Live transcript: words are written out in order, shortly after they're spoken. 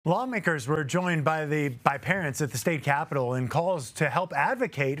Lawmakers were joined by parents at the state capitol in calls to help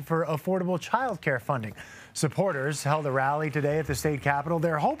advocate for affordable child care funding. Supporters held a rally today at the state capitol.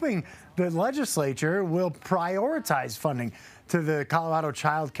 They're hoping the legislature will prioritize funding to the Colorado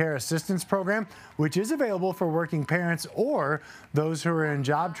Child Care Assistance Program, which is available for working parents or those who are in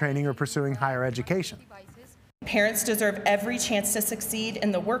job training or pursuing higher education. Parents deserve every chance to succeed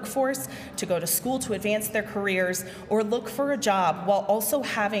in the workforce, to go to school to advance their careers, or look for a job while also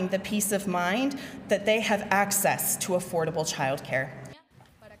having the peace of mind that they have access to affordable child care.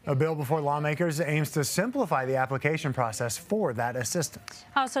 A bill before lawmakers aims to simplify the application process for that assistance.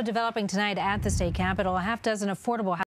 Also developing tonight at the state capitol, a half dozen affordable